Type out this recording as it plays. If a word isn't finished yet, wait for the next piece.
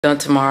done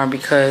tomorrow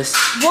because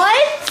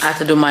what? I have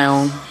to do my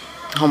own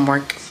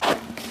homework.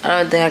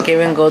 I don't think I can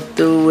even go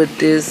through with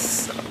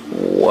this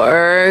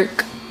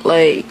work.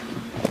 Like,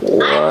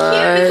 what? I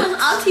can't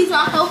because Auntie's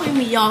not helping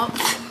me, y'all.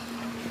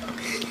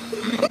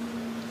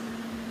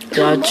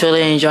 Y'all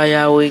truly enjoy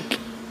y'all week.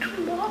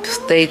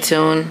 Stay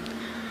tuned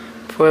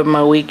for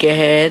my week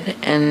ahead,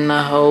 and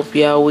I hope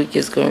y'all week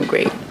is going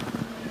great.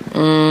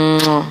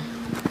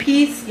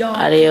 Peace, y'all.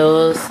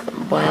 Adios.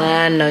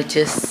 Buenas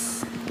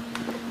noches.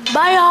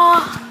 Bye,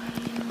 y'all.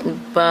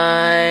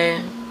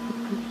 Bye.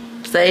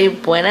 Say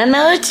buenas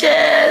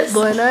noches.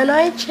 Buenas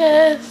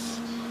noches.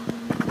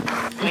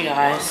 Hey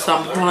guys, so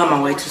I'm on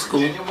my way to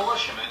school.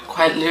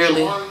 Quite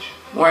literally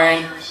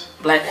wearing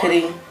black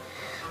hoodie.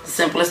 The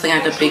simplest thing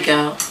I could pick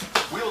out.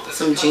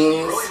 Some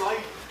jeans.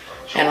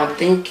 And I'm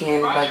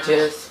thinking about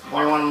just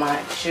wearing one of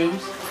my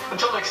shoes.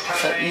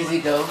 So easy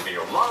go.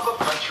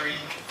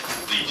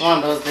 One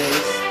of those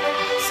days.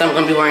 So I'm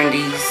gonna be wearing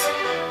these.